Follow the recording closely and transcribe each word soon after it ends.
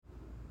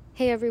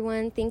Hey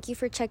everyone, thank you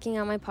for checking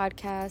out my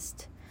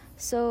podcast.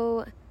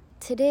 So,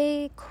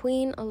 today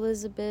Queen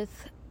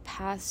Elizabeth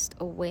passed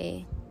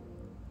away.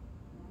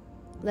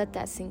 Let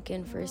that sink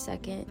in for a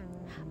second.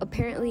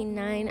 Apparently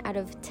 9 out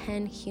of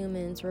 10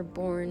 humans were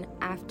born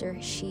after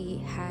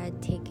she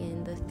had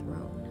taken the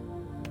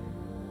throne.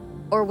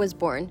 Or was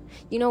born.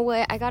 You know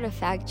what? I gotta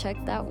fact check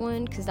that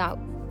one because that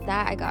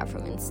I got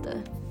from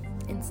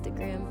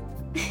Instagram.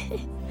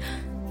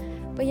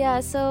 But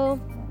yeah,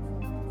 so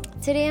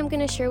today I'm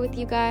going to share with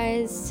you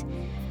guys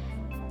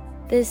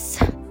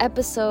this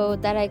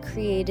episode that I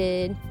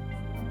created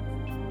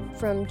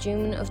from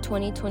June of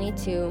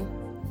 2022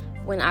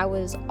 when I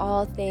was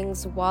all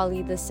things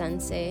Wallie the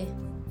Sensei.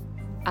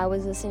 I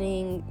was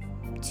listening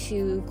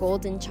to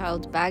Golden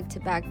Child back to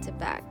back to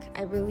back.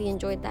 I really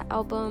enjoyed that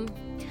album.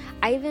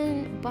 I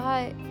even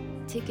bought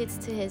tickets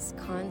to his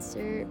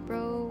concert,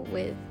 bro,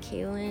 with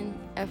Kalen,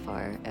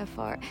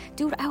 FR.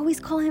 Dude, I always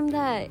call him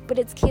that, but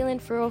it's Kalen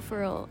for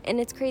real. And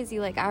it's crazy,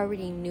 like, I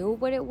already knew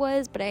what it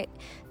was, but I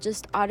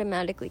just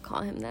automatically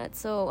call him that,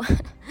 so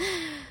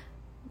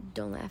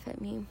don't laugh at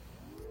me.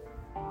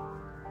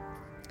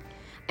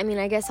 I mean,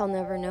 I guess I'll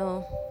never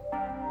know.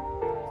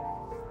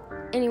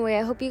 Anyway,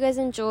 I hope you guys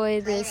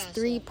enjoy this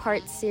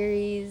 3-part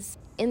series.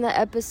 In the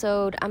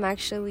episode, I'm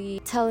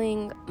actually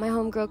telling my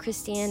homegirl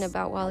Christiane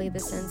about Wallie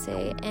the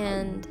Sensei,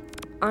 and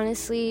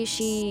honestly,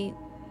 she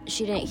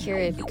didn't hear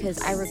it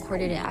because I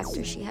recorded it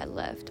after she had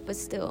left. But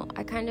still,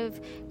 I kind of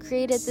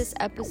created this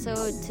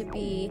episode to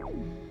be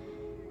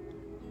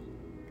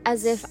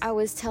as if I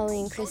was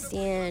telling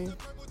Christiane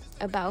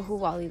about who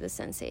Wallie the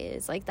Sensei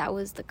is. Like, that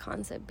was the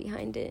concept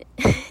behind it.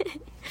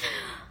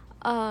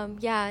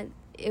 Yeah,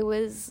 it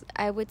was,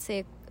 I would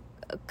say,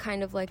 a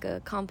kind of like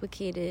a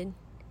complicated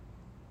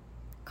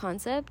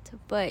concept,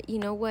 but you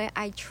know what?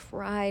 I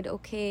tried,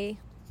 okay?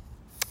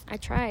 I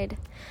tried.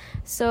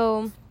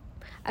 So,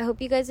 I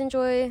hope you guys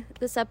enjoy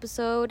this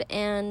episode,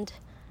 and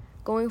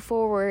going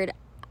forward,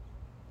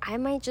 I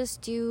might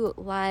just do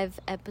live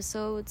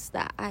episodes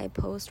that I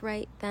post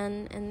right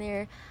then and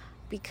there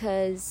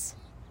because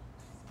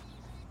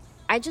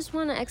I just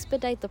want to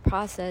expedite the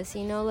process,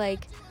 you know?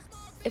 Like,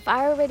 if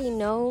I already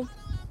know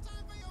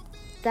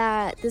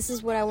that this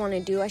is what I want to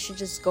do, I should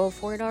just go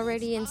for it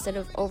already instead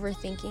of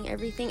overthinking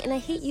everything. And I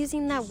hate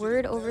using that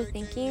word,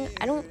 overthinking.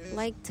 I don't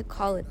like to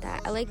call it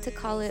that. I like to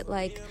call it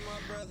like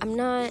I'm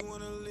not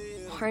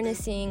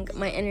harnessing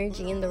my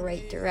energy in the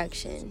right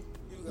direction,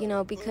 you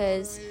know,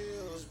 because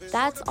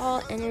that's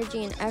all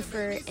energy and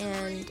effort,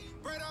 and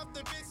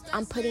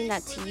I'm putting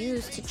that to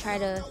use to try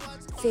to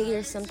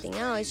figure something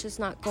out. It's just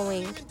not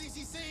going,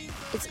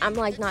 I'm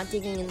like not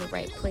digging in the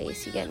right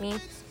place, you get me?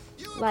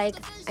 Like,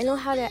 I know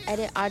how to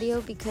edit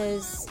audio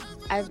because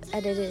I've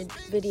edited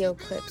video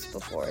clips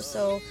before,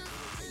 so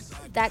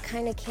that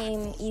kind of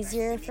came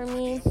easier for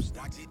me.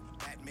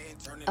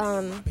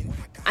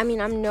 I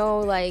mean, I'm no,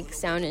 like,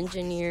 sound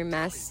engineer,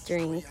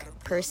 mastering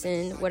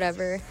person,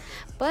 whatever,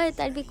 but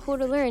that'd be cool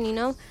to learn, you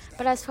know?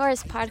 But as far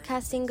as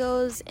podcasting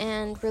goes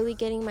and really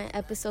getting my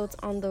episodes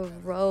on the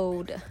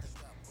road,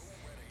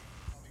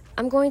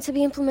 I'm going to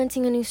be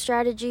implementing a new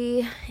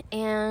strategy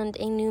and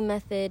a new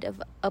method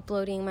of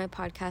uploading my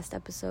podcast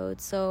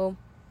episodes. So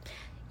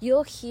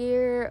you'll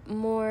hear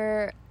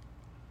more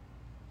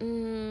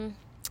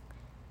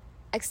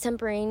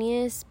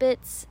extemporaneous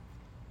bits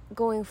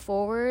going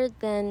forward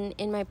than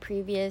in my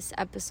previous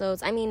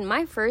episodes. I mean,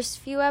 my first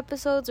few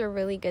episodes are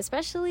really good,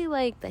 especially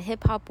like the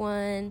hip-hop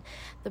one,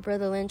 the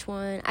Brother Lynch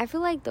one. I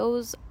feel like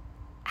those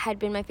had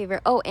been my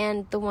favorite. Oh,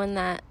 and the one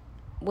that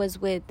was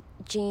with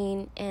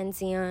Jean and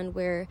Zion,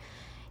 where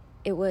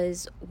it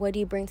was, what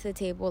do you bring to the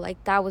table?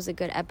 Like, that was a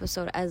good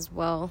episode as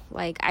well.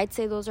 Like, I'd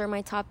say those are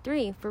my top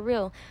 3 for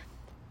real.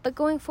 But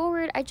going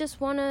forward, I just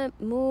want to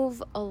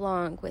move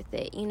along with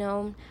it, you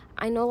know?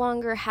 I no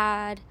longer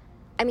have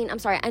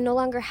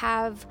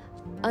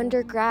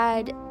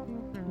undergrad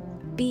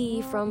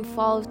B from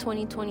fall of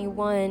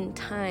 2021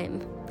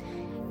 time,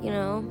 you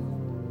know?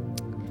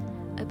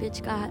 A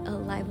bitch got a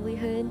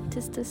livelihood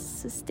to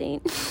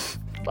sustain.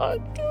 Fuck,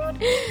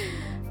 dude.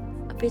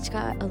 A bitch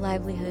got a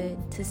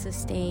livelihood to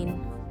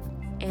sustain,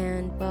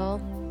 and, well,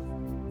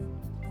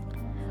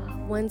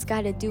 one's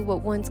gotta do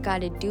what one's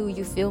gotta do,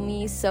 you feel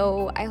me?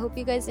 So I hope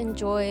you guys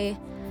enjoy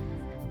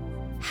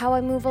how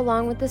I move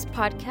along with this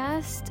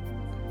podcast.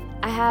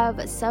 I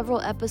have several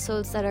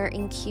episodes that are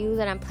in queue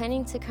that I'm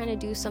planning to kind of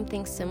do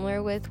something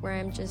similar with, where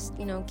I'm just,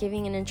 you know,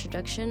 giving an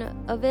introduction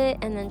of it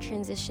and then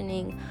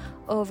transitioning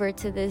over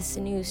to this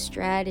new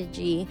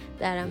strategy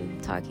that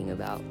I'm talking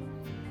about.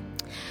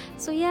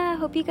 So yeah, I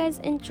hope you guys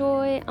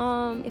enjoy.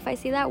 If I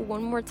say that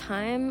one more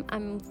time,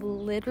 I'm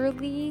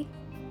literally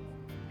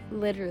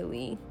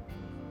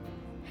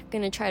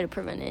gonna try to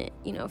prevent it,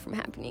 you know, from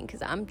happening,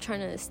 because I'm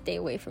trying to stay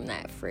away from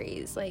that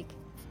phrase. Like,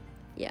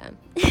 yeah.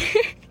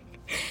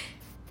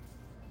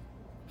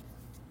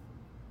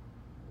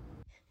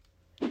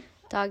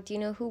 Dawg, do you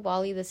know who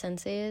Wallie the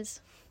Sensei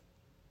is?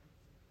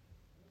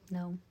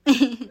 No.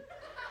 Do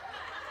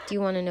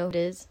you want to know who it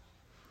is?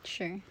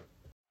 Sure.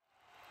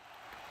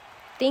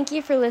 Thank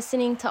you for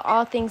listening to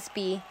All Things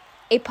B.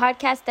 a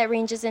podcast that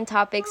ranges in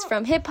topics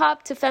from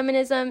hip-hop to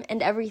feminism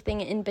and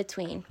everything in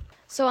between.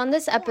 So on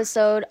this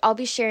episode, I'll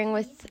be sharing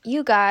with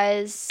you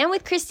guys and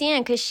with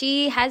Christiane, because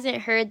she hasn't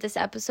heard this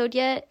episode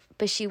yet,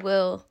 but she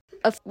will.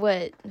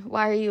 What?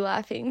 Why are you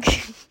laughing?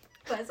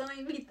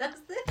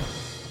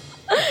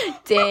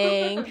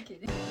 Dang.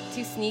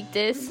 To sneak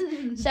diss.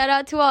 Shout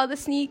out to all the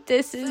sneak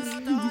disses.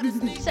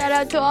 Shout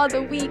out to all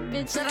the weak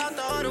bitches. Shout out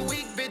to all the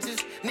weak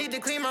bitches. Need to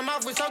clean my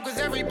mouth with soap cause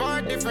every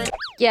bar different.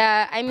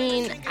 Yeah, I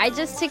mean, I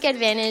just took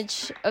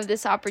advantage of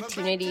this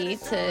opportunity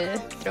to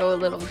throw a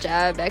little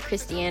jab at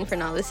Christiane for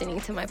not listening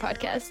to my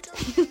podcast.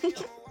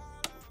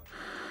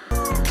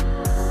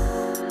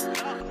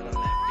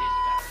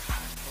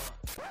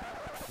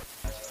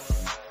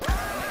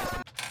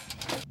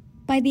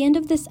 By the end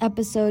of this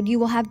episode, you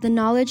will have the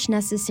knowledge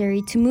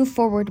necessary to move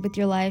forward with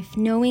your life,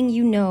 knowing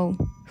you know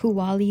who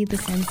Wallie the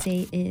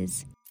Sensei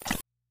is.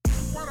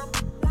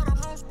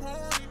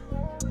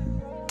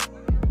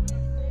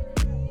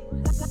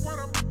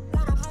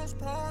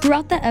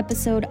 Throughout the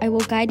episode, I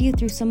will guide you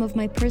through some of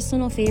my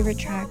personal favorite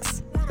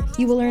tracks.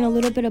 You will learn a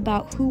little bit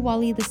about who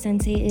Wallie the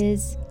Sensei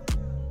is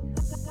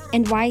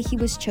and why he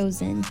was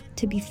chosen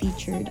to be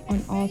featured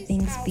on All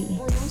Things B.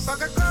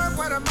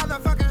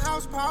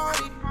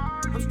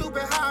 I'm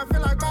stupid how I feel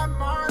like Bob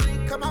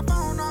Marley. Cut my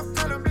phone off,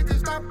 tell them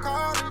bitches stop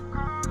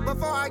calling.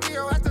 Before I get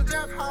your ass to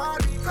Jeff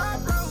Hardy.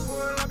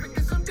 Up and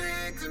get some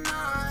dick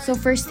tonight. So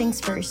first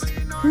things first,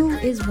 who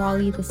is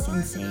Wallie the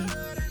Sensei?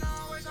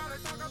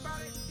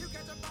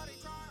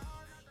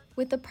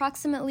 With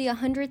approximately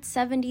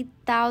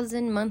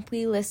 170,000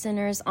 monthly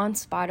listeners on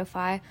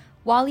Spotify,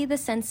 Wallie the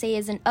Sensei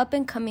is an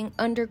up-and-coming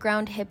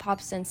underground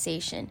hip-hop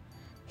sensation.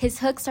 His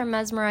hooks are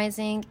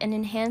mesmerizing and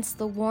enhance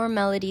the warm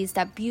melodies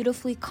that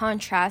beautifully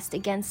contrast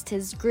against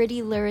his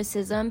gritty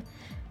lyricism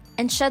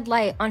and shed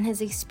light on his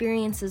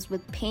experiences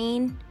with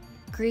pain,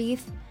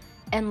 grief,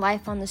 and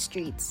life on the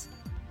streets.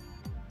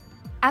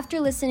 After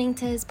listening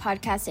to his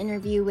podcast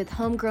interview with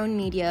Homegrown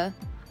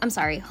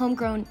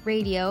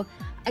Radio,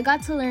 I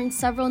got to learn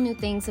several new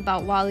things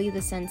about Wallie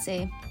the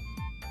Sensei.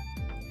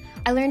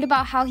 I learned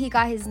about how he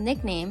got his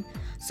nickname.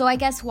 So I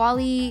guess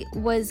Wallie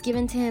was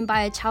given to him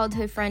by a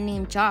childhood friend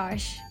named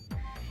Josh.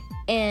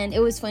 And it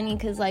was funny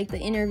because, like, the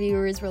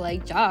interviewers were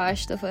like,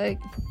 Josh, the fuck?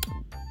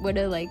 What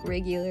a, like,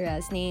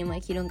 regular-ass name.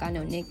 Like, he don't got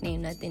no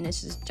nickname, nothing.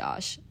 It's just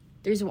Josh.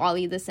 There's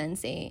Wallie the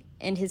Sensei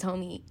and his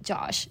homie,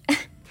 Josh.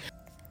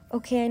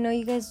 Okay, I know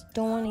you guys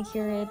don't want to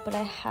hear it, but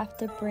I have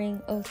to bring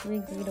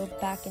O3 Greedo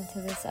back into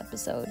this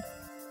episode.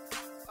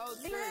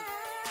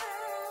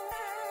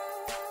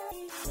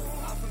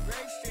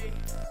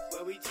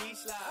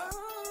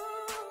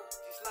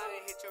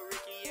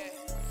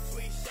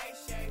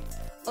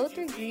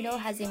 O3 Greedo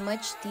has a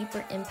much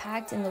deeper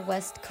impact in the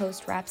West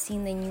Coast rap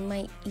scene than you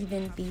might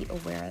even be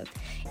aware of.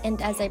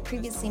 And as I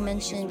previously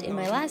mentioned in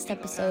my last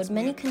episode,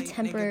 many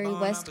contemporary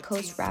West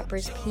Coast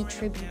rappers pay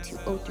tribute to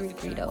O3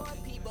 Greedo.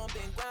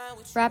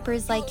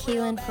 Rappers like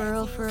Kaylin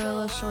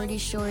Furl, Shorty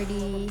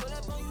Shorty,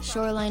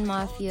 Shoreline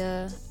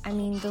Mafia, I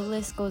mean, the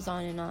list goes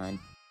on and on.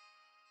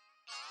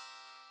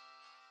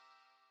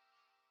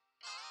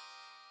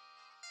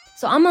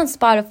 So I'm on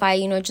Spotify,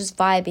 just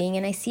vibing,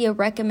 and I see a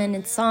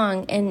recommended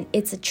song, and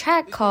it's a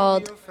track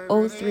called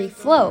O3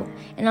 Flow.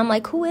 And I'm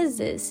like, who is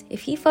this?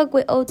 If he fuck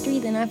with O3,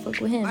 then I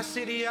fuck with him. My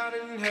city out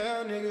in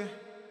hell, nigga.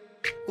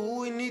 Ooh,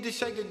 we need to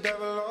shake the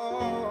devil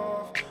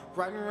off.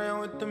 Riding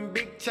around with them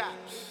big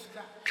chops.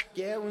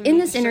 In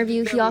this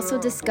interview, he also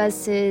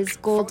discusses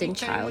Golden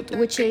Child,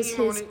 which is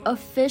his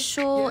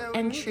official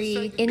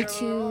entry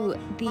into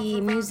the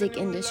music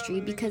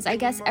industry, because I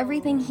guess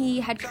everything he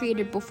had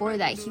created before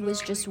that, he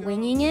was just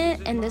winging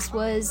it, and this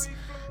was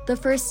the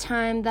first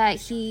time that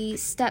he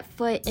stepped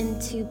foot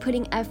into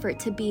putting effort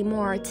to be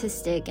more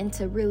artistic and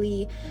to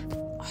really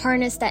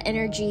harness that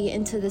energy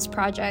into this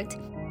project.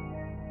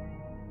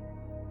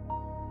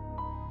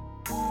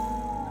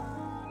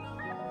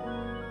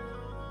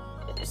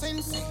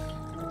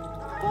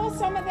 Pull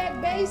some of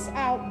that bass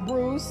out,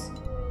 Bruce.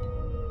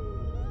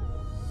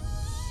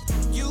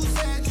 You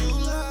said you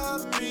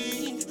love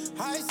me.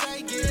 I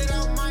say get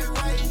out my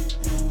way.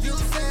 You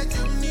said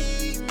you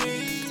need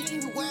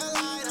me. Well,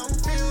 I don't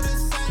feel the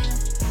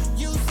same.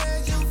 You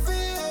said you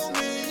feel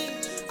me.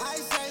 I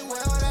say,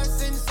 well,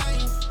 that's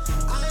insane.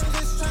 I'm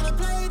just trying to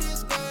play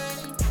this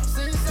game.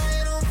 Since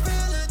I don't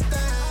feel a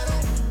thing. I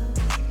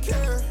don't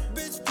care,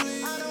 bitch,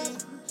 please. I don't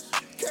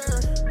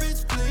care,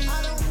 bitch, please.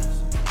 I don't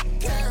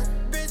care.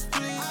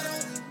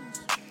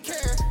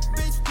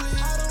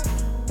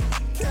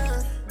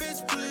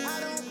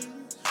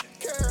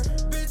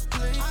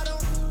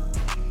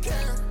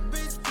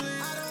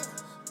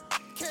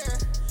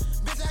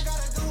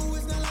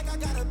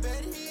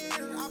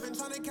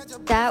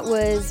 That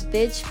was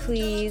Bitch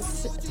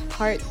Please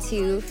Part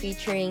 2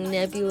 featuring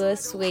Nebula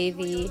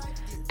Swavy.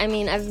 I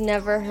mean, I've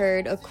never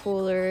heard a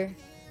cooler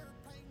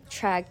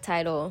track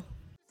title.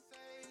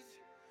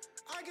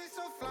 I get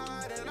so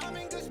fly that I'm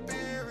in good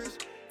spirits.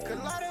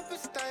 Collide up a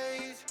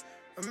stage,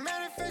 a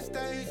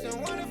manifestation,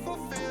 wonderful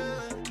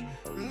feeling.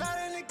 I'm not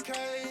in a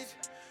cage.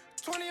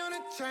 20 on the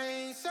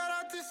chain, shout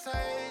out to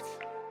Sage.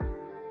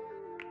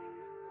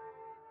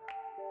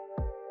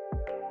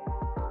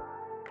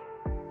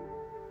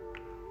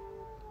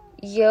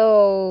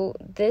 Yo,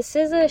 this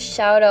is a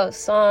shout out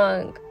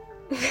song.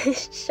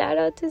 Shout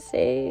out to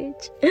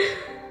Sage.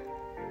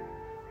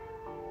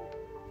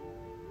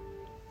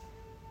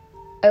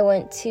 I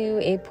went to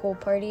a pool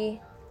party.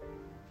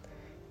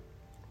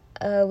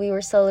 We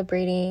were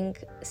celebrating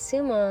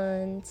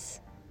Sumon's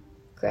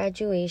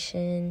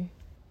graduation.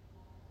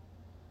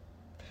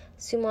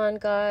 Sumon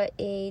got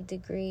a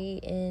degree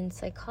in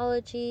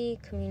psychology,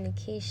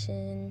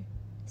 communication,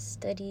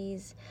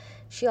 studies.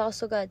 She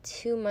also got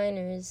two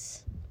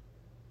minors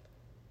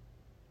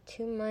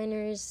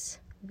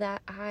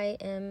that I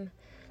am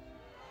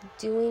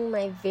doing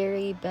my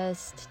very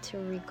best to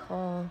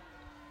recall,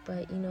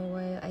 but you know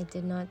what, I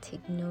did not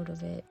take note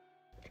of it.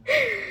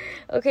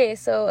 Okay,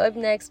 so up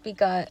next we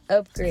got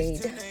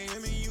Upgrade.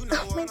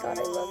 Oh my god,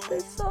 I love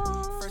this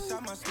song.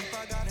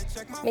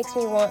 Makes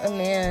me want a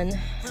man.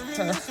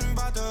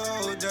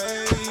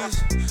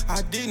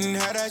 I didn't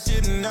have that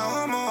shit, now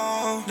I'm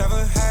on.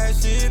 Never had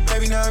shit,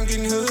 baby, now I'm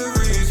getting hood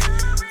rich.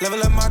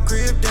 Level up my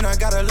crib, then I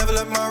gotta level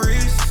up my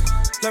wrist.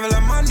 Level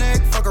up my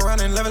neck, fuck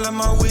around and level up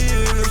my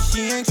wheel. If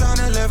she ain't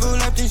tryna level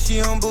up, then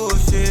she on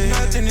bullshit.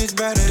 Nothing is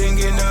better than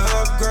getting an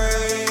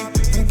upgrade.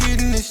 I'm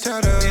getting this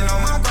cheddar. And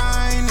on my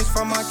grind, it's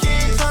for my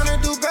kids.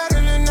 Tryna do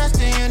better, then that's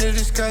the end of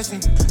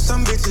discussion.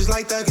 Some bitches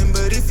like thuggin',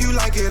 but if you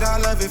like it, I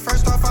love it.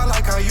 First off, I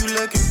like how you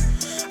lookin'.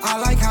 I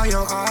like how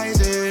your eyes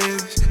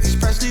is,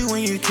 especially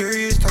when you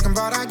curious. Talking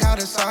about I got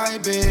a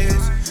side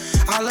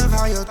bitch. I love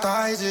how your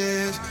thighs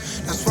is.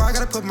 That's why I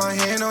gotta put my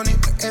hand on it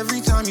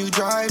every time you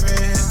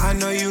driving. I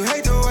know you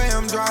hate the way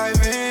I'm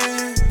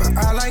driving, but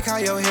I like how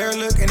your hair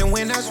look in the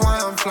wind, that's why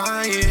I'm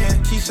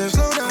flying. She said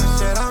slow down, I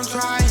said I'm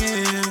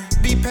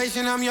trying. Be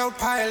patient, I'm your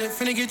pilot,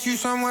 finna get you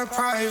somewhere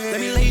private. Let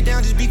me lay you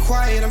down, just be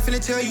quiet, I'm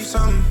finna tell you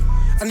something.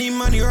 I need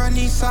money or I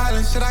need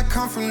silence, should I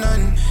come from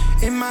nothing?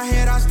 In my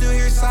head, I still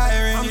hear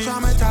sirens. I'm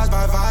traumatized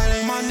by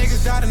violence. My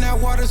niggas died in that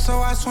water, so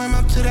I swam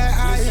up to that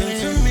island.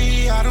 Listen to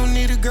me, I don't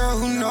need a girl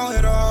who know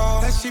it all.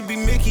 That shit be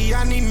Mickey,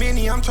 I need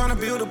many, I'm tryna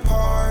build a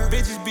park.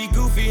 Bitches be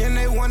goofy and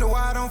they wonder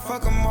why I don't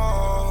fuck them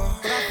all.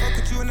 But I fuck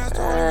with you and that's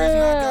the only reason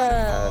I got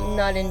them all.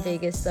 Not in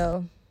Vegas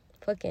though.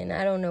 Fucking,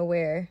 I don't know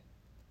where.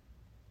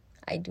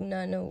 I do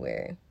not know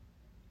where.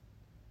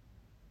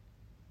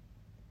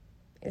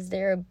 Is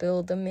there a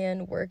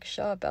Build-A-Man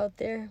workshop out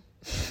there?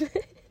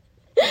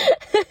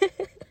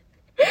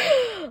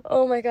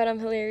 Oh my god, I'm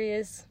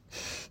hilarious.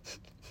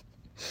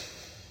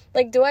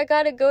 Like, do I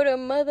gotta go to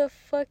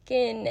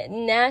motherfucking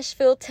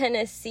Nashville,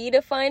 Tennessee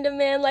to find a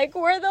man? Like,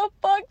 where the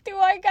fuck do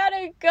I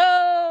gotta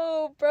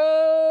go,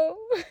 bro?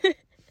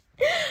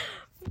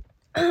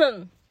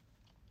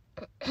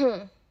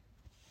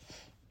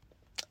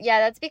 Yeah,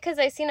 that's because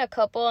I seen a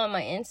couple on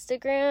my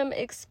Instagram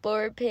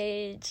Explore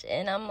page,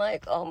 and I'm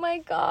like, oh my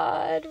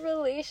god,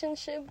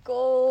 relationship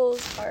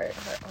goals. Heart.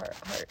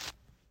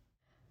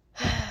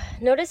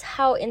 Notice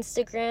how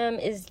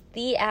Instagram is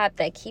the app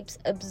that keeps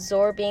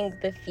absorbing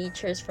the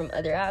features from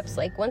other apps.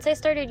 Like, once I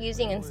started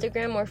using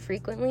Instagram more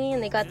frequently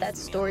and they got that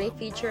story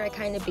feature, I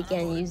kind of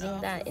began using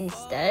that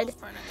instead.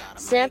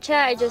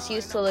 Snapchat, I just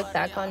used to look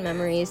back on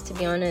memories, to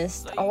be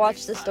honest. I'll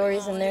watch the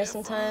stories in there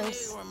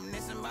sometimes,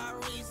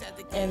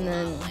 and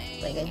then,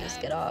 like, I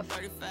just get off.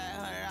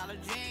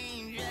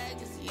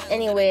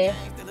 Anyway,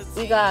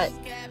 we got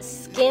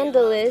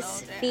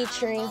Scandalous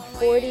featuring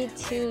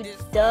 42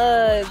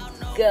 Dawg.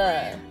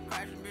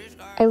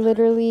 I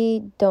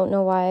literally don't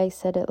know why I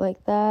said it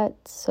like that,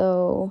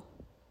 so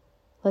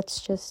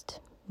let's just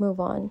move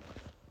on.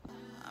 I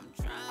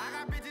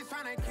got bitches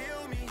tryna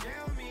kill me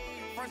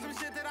for some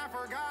shit that I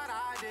forgot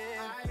I did.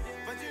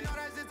 But you know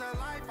that's just the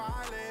life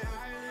I live.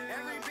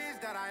 Every bitch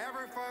that I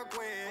ever fuck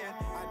with,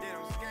 I did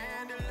them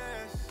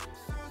scandalous.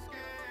 So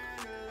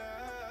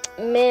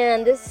scandalous.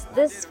 Man,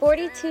 this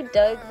 42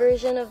 Dawg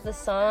version of the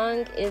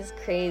song is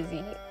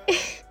crazy.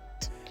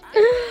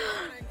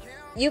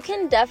 You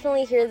can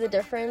definitely hear the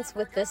difference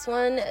with this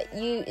one.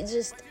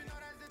 It's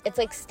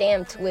like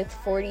stamped with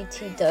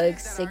 42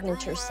 Dawg's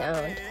signature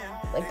sound.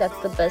 Like, that's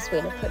the best way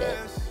to put it.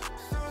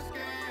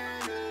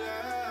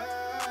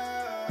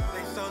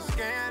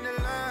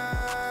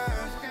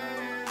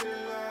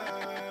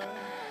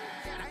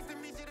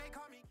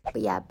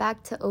 But yeah,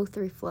 back to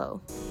 03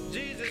 Flow.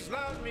 Jesus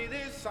loves me,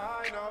 this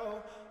I know.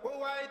 Well,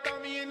 why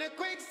throw me in the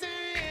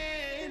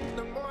quicksand?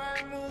 The more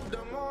I move,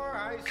 the more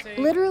I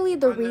sing. Literally,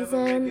 the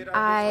reason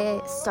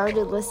I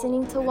started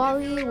listening to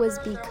Wallie was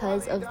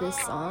because of this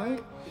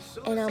song.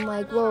 And I'm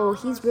like, whoa,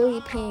 he's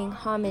really paying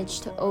homage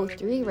to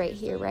 03 right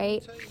here,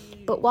 right?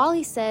 But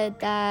Wallie said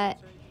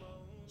that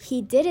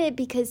he did it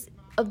because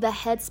of the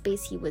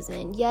headspace he was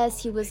in.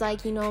 Yes, he was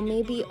like, you know,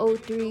 maybe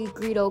 03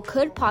 Greedo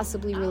could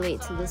possibly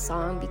relate to this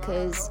song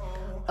because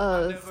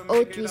of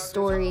 03's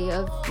story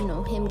of, you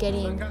know, him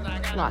getting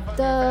locked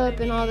up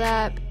and all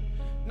that.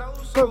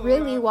 But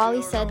really,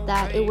 Wallie said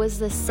that it was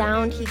the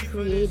sound he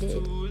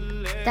created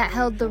that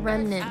held the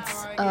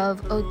remnants of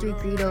 03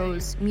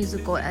 Greedo's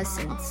musical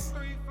essence.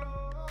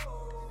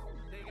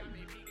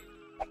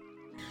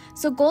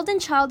 So Golden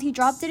Child, he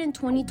dropped it in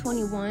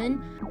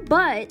 2021,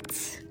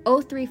 but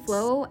 03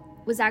 Flow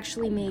was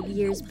actually made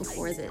years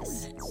before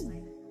this.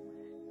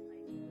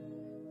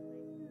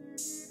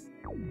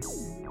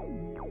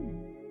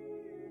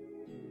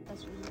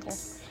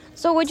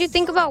 So what'd you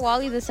think about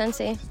Wallie the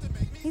Sensei?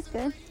 He's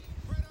good.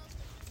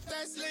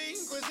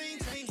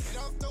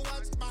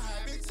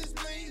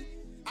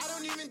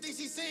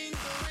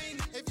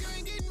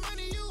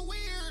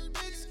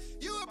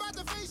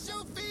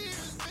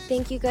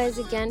 Thank you guys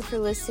again for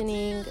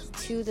listening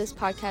to this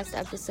podcast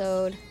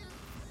episode.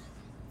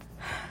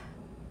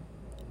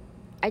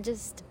 I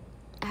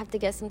have to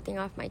get something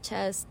off my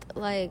chest.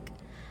 Like,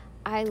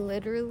 I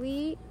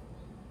literally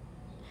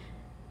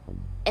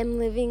am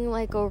living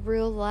like a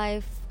real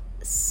life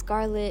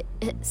Scarlet.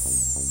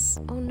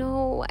 Oh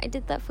no, I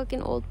did that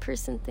fucking old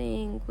person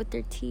thing with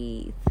their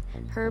teeth.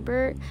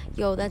 Herbert,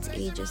 yo, that's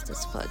ageist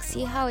as fuck.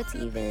 See how it's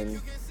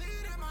even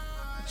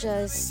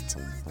just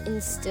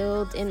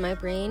instilled in my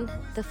brain,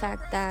 the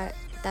fact that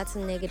that's a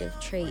negative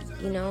trait,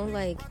 you know?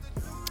 Like,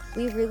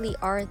 we really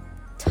are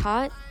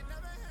taught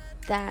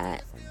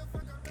that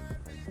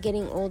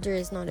getting older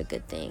is not a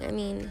good thing. I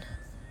mean,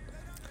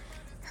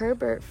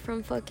 Herbert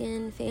from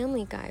fucking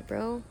Family Guy,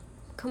 bro.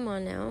 Come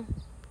on now.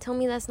 Tell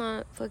me that's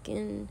not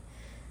fucking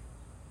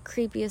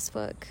creepy as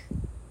fuck.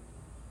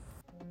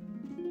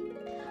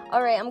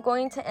 Alright, I'm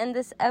going to end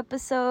this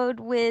episode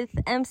with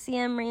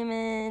MCM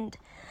Raymond.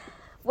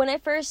 When I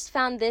first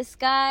found this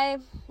guy,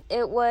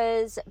 it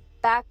was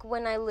back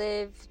when I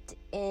lived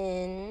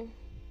in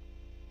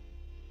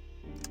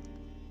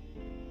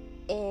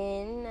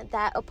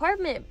that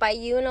apartment by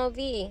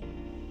UNLV.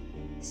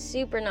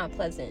 Super not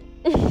pleasant.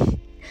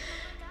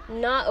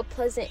 Not a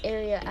pleasant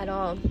area at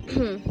all.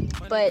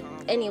 But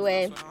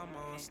anyway,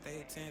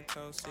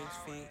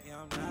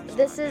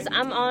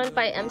 I'm on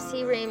by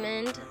MC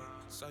Raymond,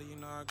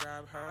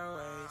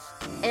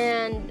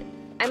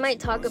 and I might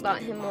talk about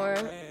him more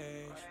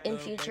in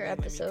future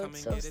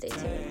episodes, so stay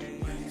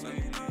tuned.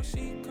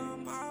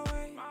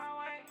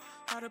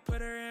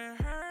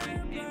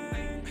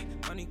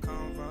 Money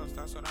convos,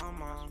 that's what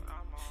I'm on.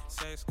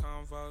 Sex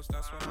convos,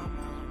 that's what I'm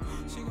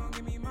on. She gon'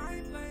 give me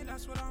my plate,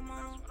 that's what I'm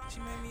on.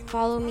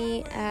 Follow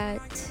me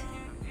at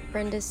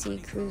Brenda C.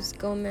 Cruz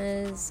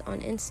Gomez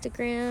on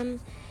Instagram,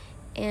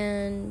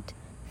 and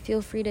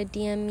feel free to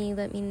DM me.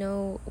 Let me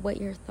know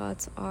what your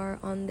thoughts are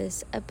on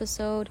this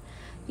episode.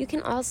 You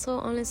can also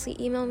honestly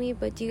email me,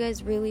 but do you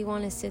guys really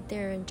want to sit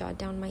there and jot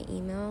down my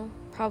email?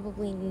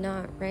 Probably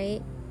not,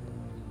 right?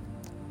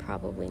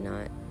 Probably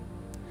not.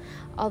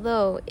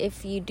 Although,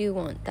 if you do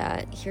want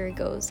that, here it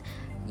goes.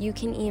 You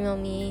can email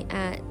me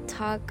at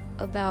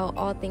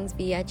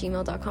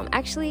talkaboutallthingsb@gmail.com.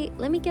 Actually,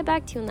 let me get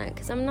back to you on that,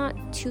 because I'm not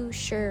too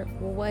sure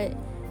what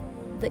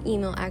the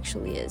email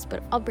actually is,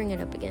 but I'll bring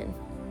it up again.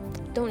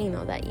 Don't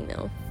email that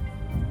email.